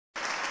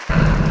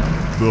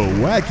The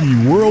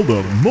wacky world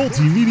of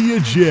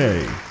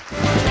MultimediaJay.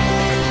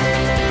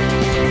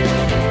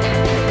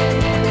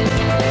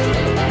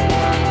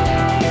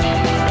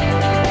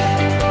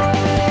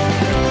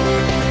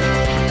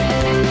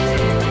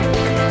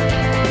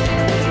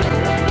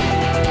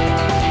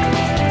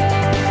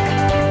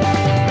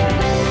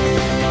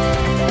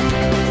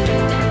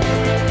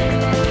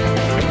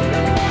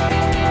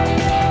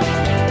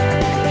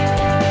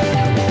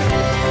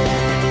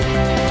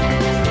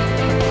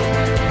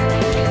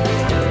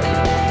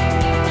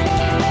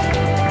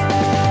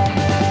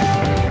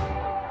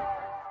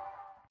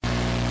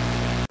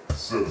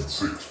 Seven,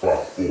 6,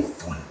 5, 4,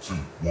 3, 2,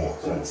 1.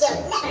 You'll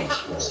never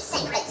have the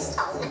sacred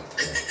stone.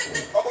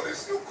 Oh,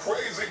 this you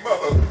crazy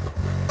mother.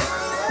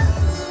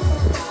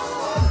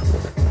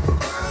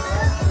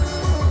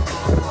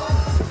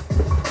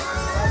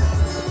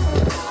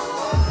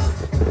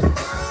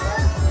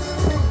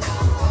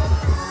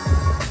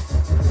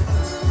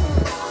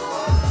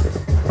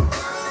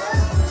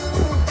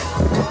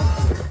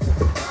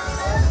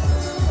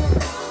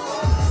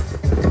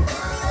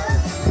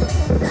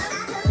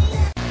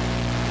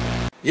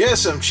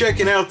 Yes, I'm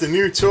checking out the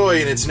new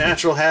toy in its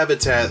natural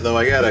habitat, though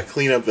I gotta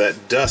clean up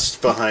that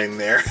dust behind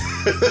there.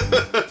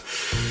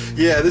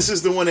 Yeah, this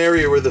is the one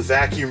area where the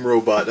vacuum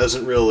robot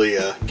doesn't really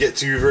get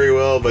to very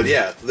well, but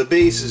yeah, the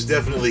base is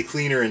definitely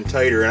cleaner and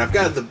tighter, and I've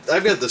got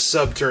the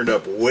sub turned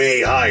up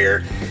way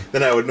higher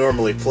than I would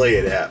normally play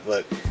it at,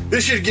 but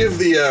this should give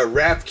the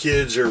rap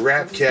kids or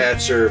rap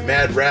cats or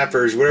mad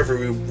rappers, whatever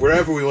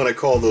we want to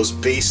call those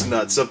bass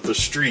nuts up the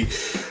street,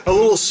 a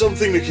little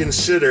something to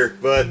consider.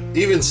 But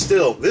even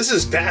still, this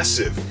is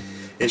passive.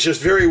 It's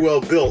just very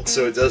well built,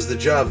 so it does the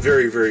job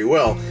very, very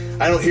well.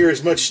 I don't hear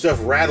as much stuff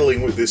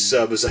rattling with this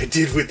sub as I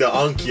did with the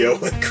Onkyo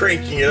and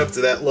cranking it up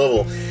to that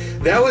level.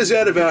 That was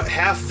at about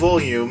half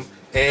volume,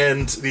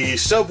 and the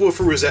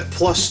subwoofer was at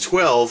plus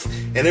 12,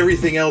 and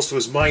everything else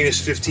was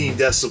minus 15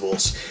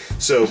 decibels.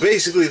 So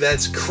basically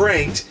that's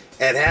cranked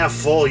at half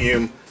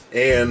volume,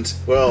 and,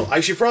 well, I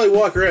should probably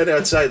walk around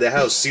outside the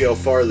house, see how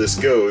far this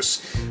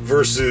goes,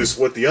 versus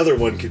what the other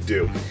one could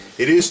do.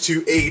 It is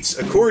two 8s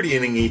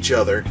accordioning each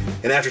other,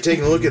 and after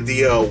taking a look at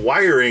the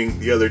wiring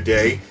the other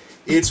day,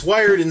 it's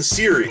wired in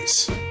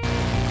series.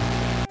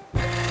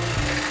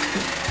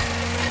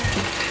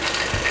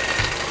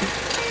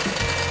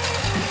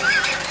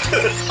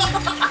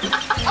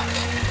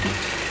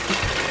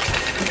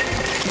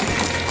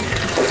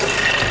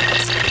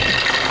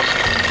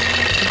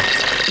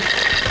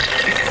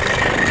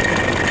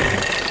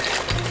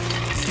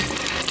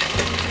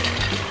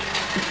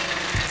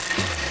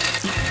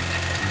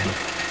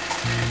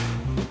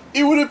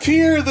 It would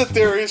appear that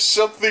there is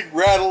something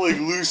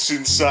rattling loose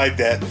inside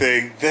that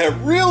thing that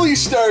really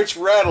starts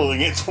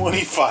rattling at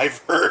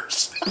 25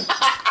 Hz.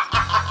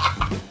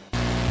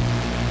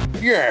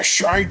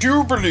 Yes, I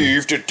do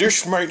believe that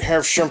this might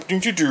have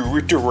something to do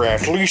with the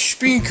rattly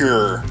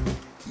speaker.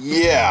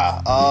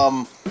 Yeah,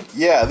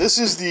 this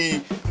is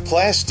the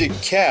plastic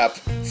cap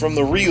from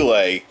the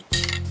relay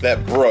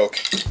that broke.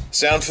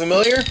 Sound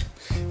familiar?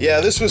 Yeah,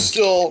 this was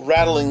still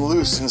rattling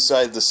loose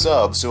inside the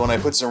sub, so when I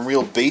put some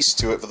real bass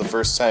to it for the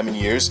first time in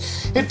years,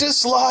 it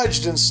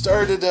dislodged and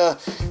started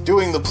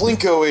doing the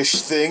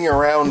Plinko-ish thing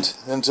around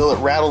until it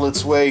rattled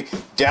its way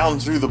down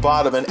through the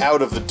bottom and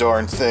out of the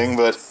darn thing,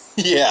 but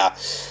yeah.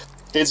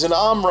 It's an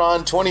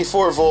Omron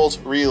 24-volt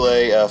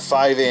relay,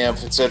 5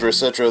 amp, etc.,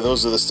 etc.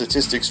 Those are the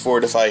statistics for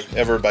it if I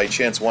ever by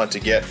chance want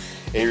to get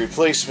a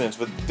replacement,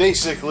 but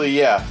basically,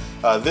 yeah,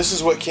 this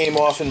is what came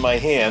off in my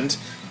hand,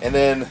 and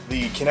then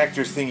the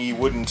connector thingy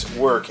wouldn't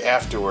work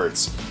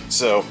afterwards.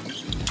 So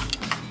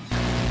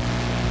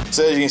as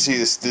you can see,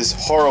 this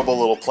horrible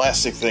little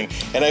plastic thing.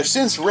 And I've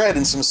since read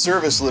in some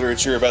service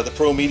literature about the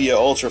Pro Media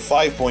Ultra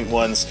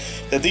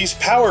 5.1s that these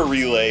power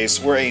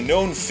relays were a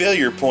known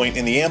failure point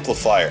in the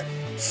amplifier.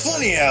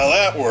 Funny how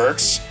that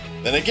works.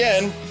 Then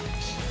again,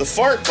 the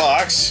fart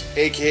box,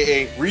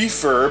 aka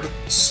refurb,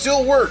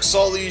 still works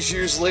all these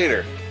years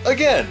later.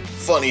 Again,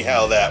 funny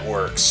how that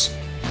works.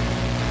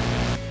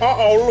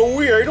 Uh-oh,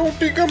 Louie, I don't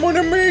think I'm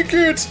gonna make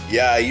it!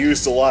 Yeah, I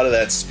used a lot of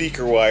that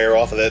speaker wire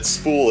off of that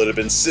spool that had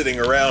been sitting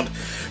around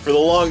for the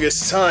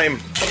longest time.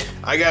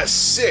 I got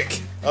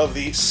sick of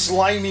the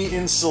slimy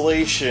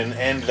insulation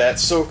and that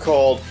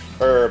so-called,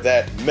 or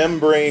that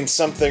membrane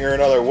something or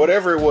another,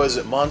 whatever it was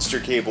that Monster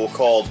Cable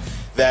called,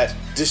 that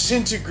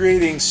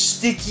disintegrating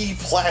sticky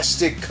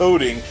plastic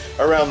coating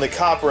around the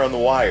copper on the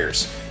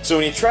wires. So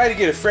when you try to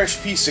get a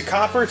fresh piece of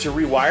copper to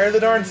rewire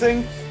the darn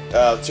thing,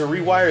 to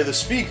rewire the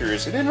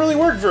speakers, it didn't really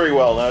work very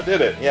well now,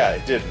 did it? Yeah,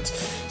 it didn't.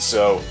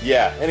 So,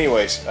 yeah,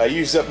 anyways, I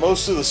used up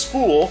most of the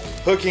spool,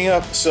 hooking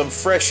up some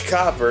fresh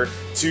copper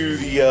to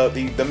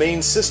the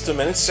main system,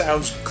 and it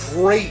sounds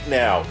great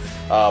now.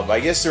 I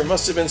guess there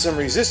must have been some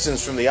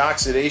resistance from the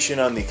oxidation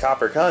on the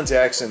copper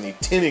contacts and the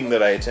tinning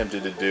that I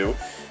attempted to do,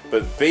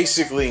 but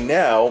basically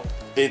now,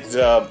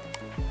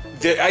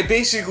 I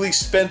basically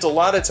spent a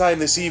lot of time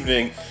this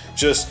evening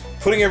just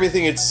putting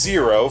everything at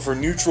 0 for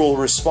neutral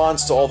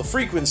response to all the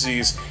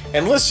frequencies,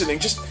 and listening,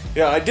 just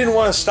Yeah, I didn't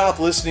want to stop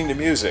listening to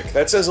music.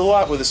 That says a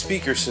lot with a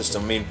speaker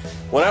system. I mean,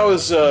 when I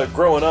was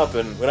growing up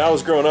and I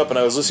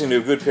was listening to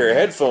a good pair of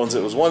headphones,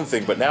 it was one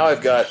thing, but now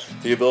I've got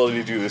the ability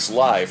to do this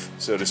live,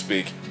 so to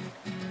speak,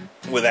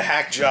 with a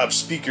hack job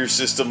speaker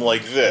system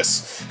like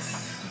this.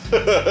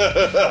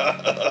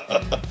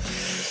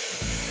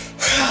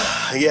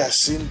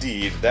 Yes,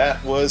 indeed.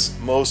 That was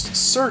most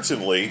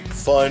certainly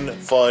fun,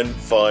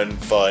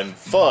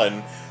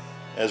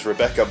 as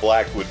Rebecca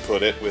Black would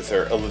put it with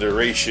her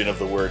alliteration of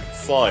the word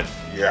fun.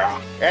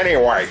 Yeah.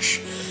 Anyways,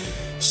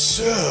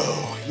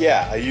 so,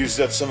 yeah, I used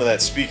up some of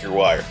that speaker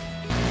wire.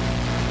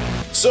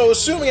 So,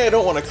 assuming I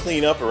don't want to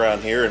clean up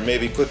around here and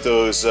maybe put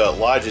those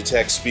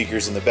Logitech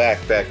speakers in the back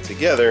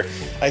together,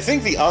 I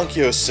think the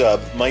Onkyo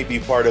sub might be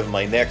part of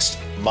my next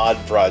mod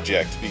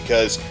project,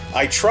 because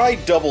I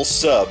tried double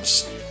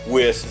subs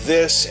with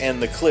this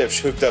and the Klipsch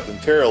hooked up in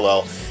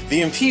parallel.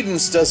 The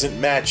impedance doesn't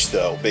match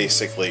though,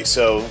 basically,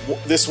 so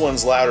this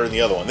one's louder than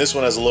the other one. This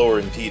one has a lower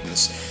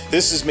impedance.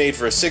 This is made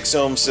for a 6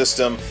 ohm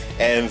system,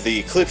 and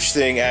the Klipsch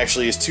thing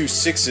actually is 2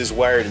 6s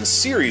wired in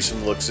series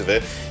from the looks of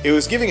it. It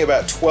was giving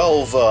about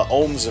 12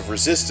 ohms of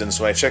resistance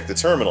when I checked the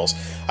terminals.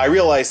 I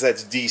realize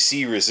that's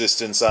DC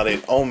resistance on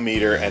an ohm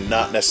meter and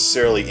not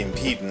necessarily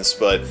impedance,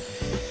 but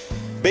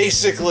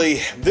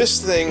basically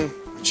this thing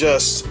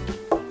just...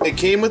 It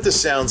came with the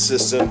sound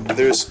system.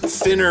 There's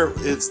thinner,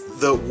 it's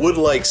the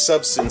wood-like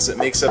substance that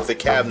makes up the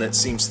cabinet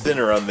seems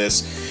thinner on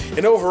this.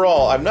 And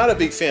overall, I'm not a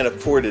big fan of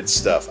ported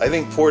stuff. I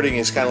think porting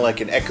is kind of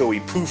like an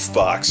echoey poof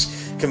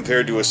box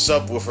compared to a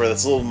subwoofer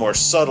that's a little more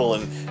subtle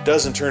and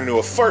doesn't turn into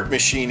a fart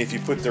machine if you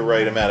put the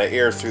right amount of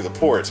air through the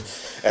port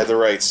at the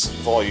right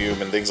volume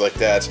and things like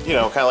that. You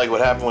know, kind of like what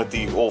happened with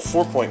the old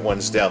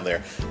 4.1s down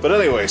there. But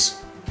anyways,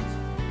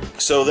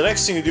 so the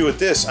next thing to do with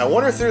this, I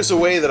wonder if there's a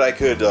way that I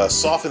could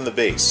soften the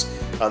bass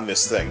on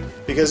this thing,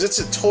 because it's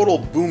a total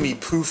boomy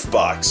poof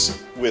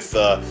box with,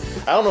 I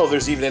don't know if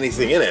there's even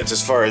anything in it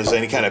as far as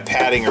any kind of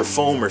padding or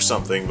foam or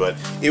something, but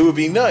it would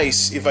be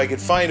nice if I could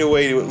find a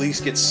way to at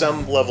least get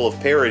some level of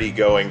parity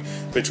going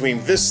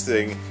between this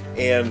thing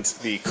and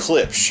the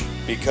Klipsch,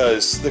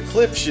 because the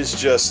Klipsch is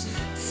just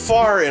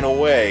far and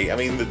away, I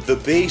mean, the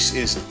bass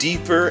is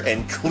deeper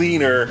and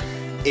cleaner,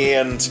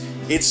 and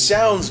it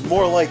sounds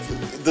more like...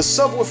 The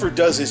subwoofer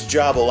does its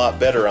job a lot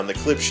better on the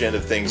Klipsch end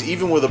of things,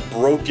 even with a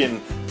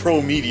broken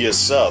Pro Media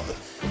sub,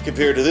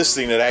 compared to this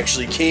thing that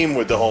actually came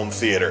with the home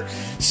theater.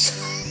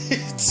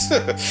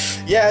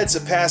 Yeah, it's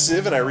a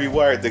passive, and I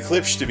rewired the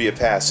Klipsch to be a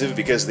passive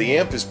because the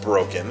amp is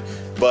broken,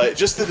 but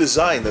just the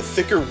design, the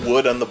thicker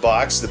wood on the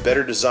box, the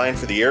better design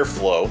for the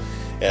airflow,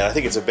 and I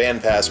think it's a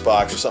bandpass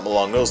box or something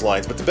along those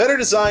lines, but the better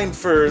design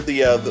for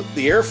the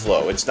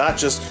airflow. It's not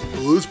just,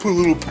 oh, let's put a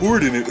little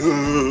port in it.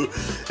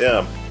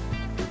 Yeah.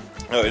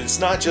 No, it's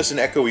not just an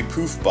echoey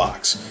poof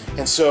box,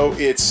 and so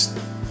it's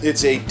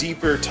a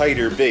deeper,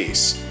 tighter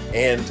bass,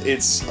 and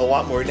it's a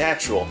lot more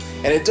natural,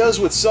 and it does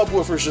what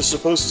subwoofers are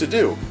supposed to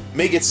do,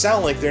 make it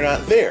sound like they're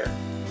not there.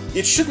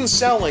 It shouldn't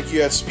sound like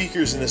you have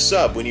speakers in a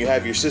sub when you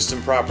have your system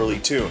properly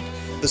tuned.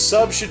 The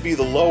sub should be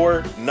the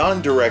lower,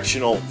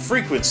 non-directional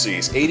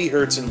frequencies, 80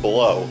 Hz and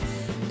below,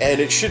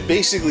 and it should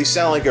basically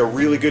sound like a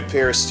really good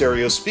pair of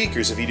stereo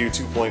speakers if you do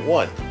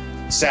 2.1.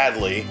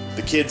 Sadly,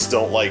 the kids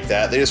don't like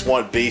that. They just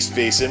want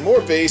bass, and more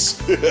bass.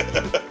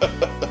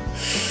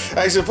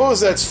 I suppose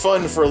that's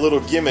fun for a little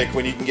gimmick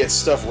when you can get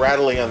stuff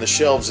rattling on the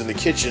shelves in the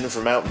kitchen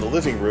from out in the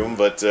living room,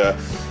 but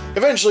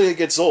eventually it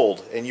gets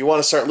old, and you want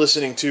to start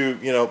listening to,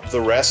 you know, the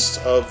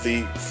rest of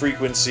the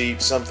frequency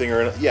something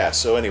or another. Yeah,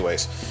 so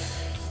anyways.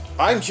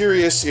 I'm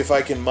curious if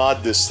I can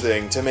mod this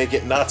thing to make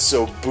it not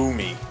so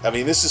boomy. I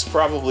mean, this is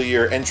probably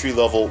your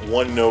entry-level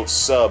one-note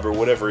sub or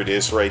whatever it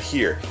is right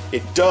here.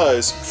 It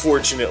does,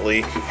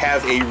 fortunately,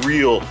 have a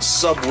real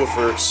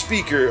subwoofer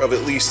speaker of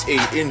at least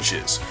 8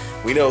 inches.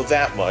 We know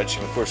that much,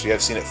 and of course we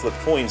have seen it flip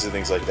coins and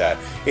things like that.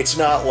 It's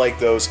not like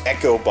those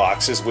echo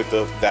boxes with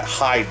that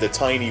hide the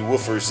tiny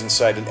woofers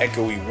inside an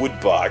echoey wood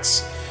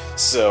box.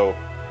 So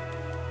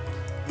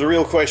the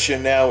real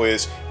question now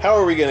is, how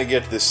are we going to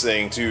get this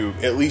thing to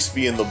at least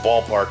be in the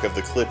ballpark of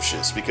the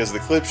Klipsches? Because the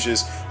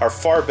Klipsches are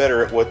far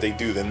better at what they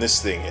do than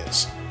this thing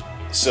is.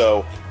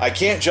 So I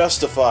can't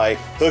justify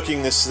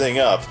hooking this thing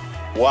up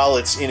while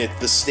it's in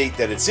the state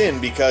that it's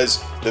in,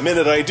 because the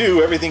minute I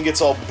do, everything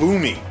gets all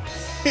boomy.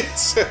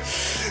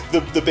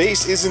 The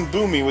bass isn't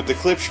boomy with the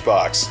Klipsch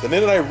box. The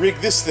minute I rig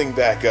this thing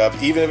back up,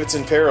 even if it's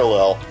in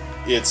parallel,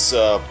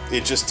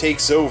 it just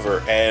takes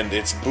over, and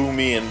it's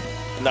boomy and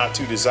not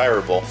too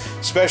desirable,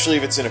 especially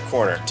if it's in a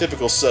corner.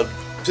 Typical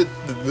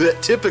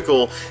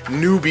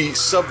newbie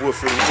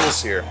subwoofer like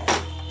this here.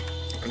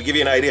 To give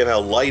you an idea of how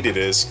light it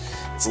is,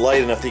 it's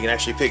light enough that you can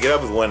actually pick it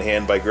up with one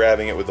hand by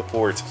grabbing it with the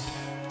port,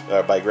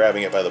 by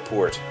grabbing it by the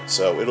port.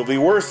 So it'll be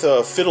worth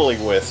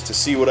fiddling with to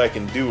see what I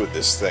can do with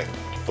this thing.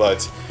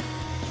 But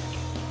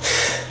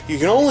you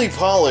can only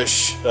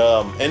polish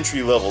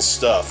entry-level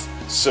stuff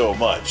so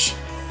much.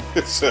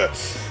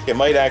 It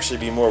might actually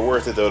be more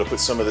worth it, though, to put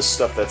some of this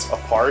stuff that's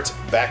apart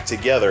back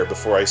together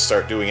before I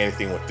start doing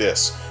anything with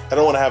this. I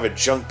don't want to have a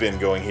junk bin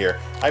going here.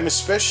 I'm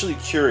especially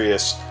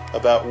curious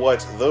about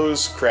what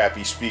those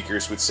crappy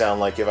speakers would sound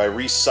like if I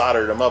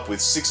resoldered them up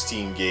with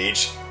 16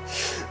 gauge.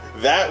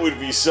 That would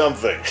be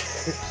something.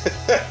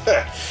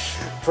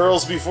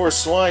 Pearls before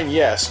swine,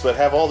 yes, but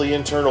have all the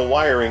internal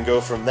wiring go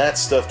from that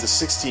stuff to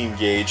 16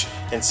 gauge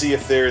and see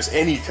if there's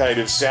any kind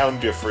of sound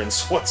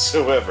difference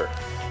whatsoever.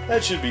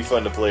 That should be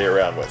fun to play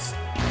around with.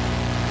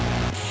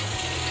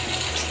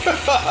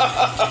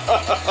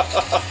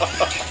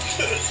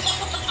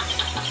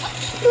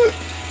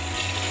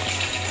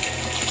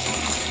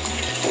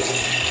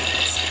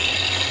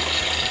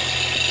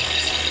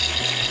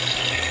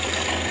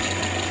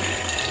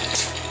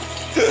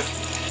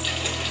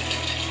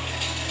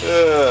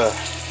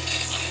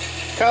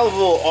 Kind of a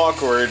little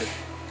awkward.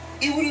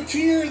 It would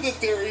appear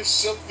that there is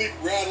something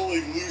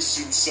rattling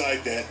loose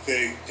inside that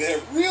thing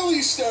that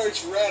really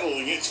starts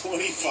rattling at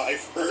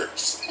 25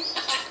 hertz.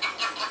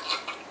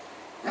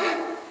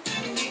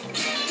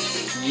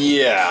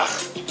 Yeah.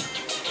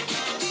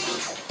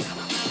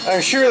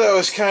 I'm sure that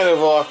was kind of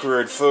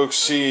awkward, folks,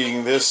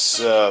 seeing this,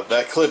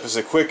 that clip as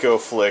a quicko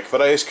flick, but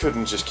I just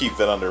couldn't just keep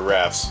that under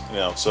wraps, you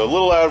know, so a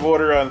little out of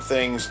order on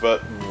things,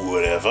 but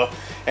whatever.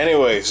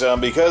 Anyways,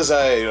 because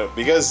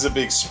it's a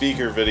big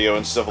speaker video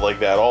and stuff like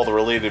that, all the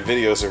related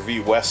videos are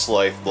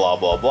VWestlife, blah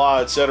blah blah,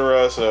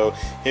 etc. So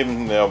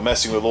him, you know,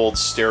 messing with old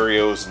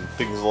stereos and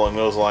things along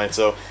those lines.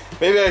 So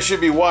maybe I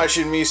should be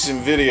watching me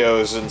some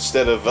videos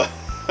instead of.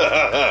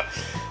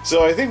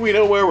 So I think we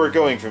know where we're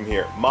going from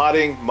here.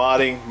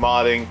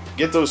 Modding.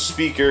 Get those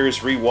speakers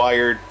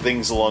rewired,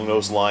 things along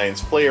those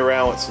lines. Play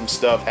around with some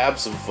stuff, have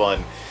some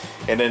fun,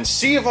 and then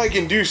see if I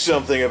can do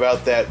something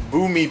about that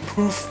boomy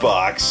poof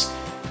box.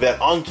 That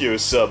Onkyo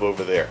sub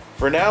over there.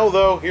 For now,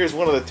 though, here's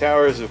one of the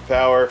Towers of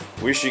Power,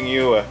 wishing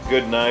you a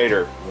good night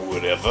or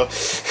whatever.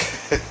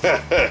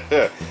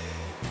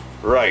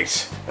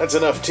 Right, that's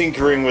enough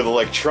tinkering with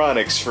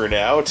electronics for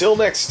now. Till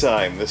next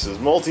time, this is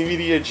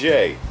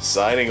MultimediaJay,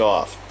 signing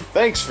off.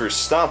 Thanks for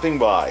stopping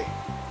by.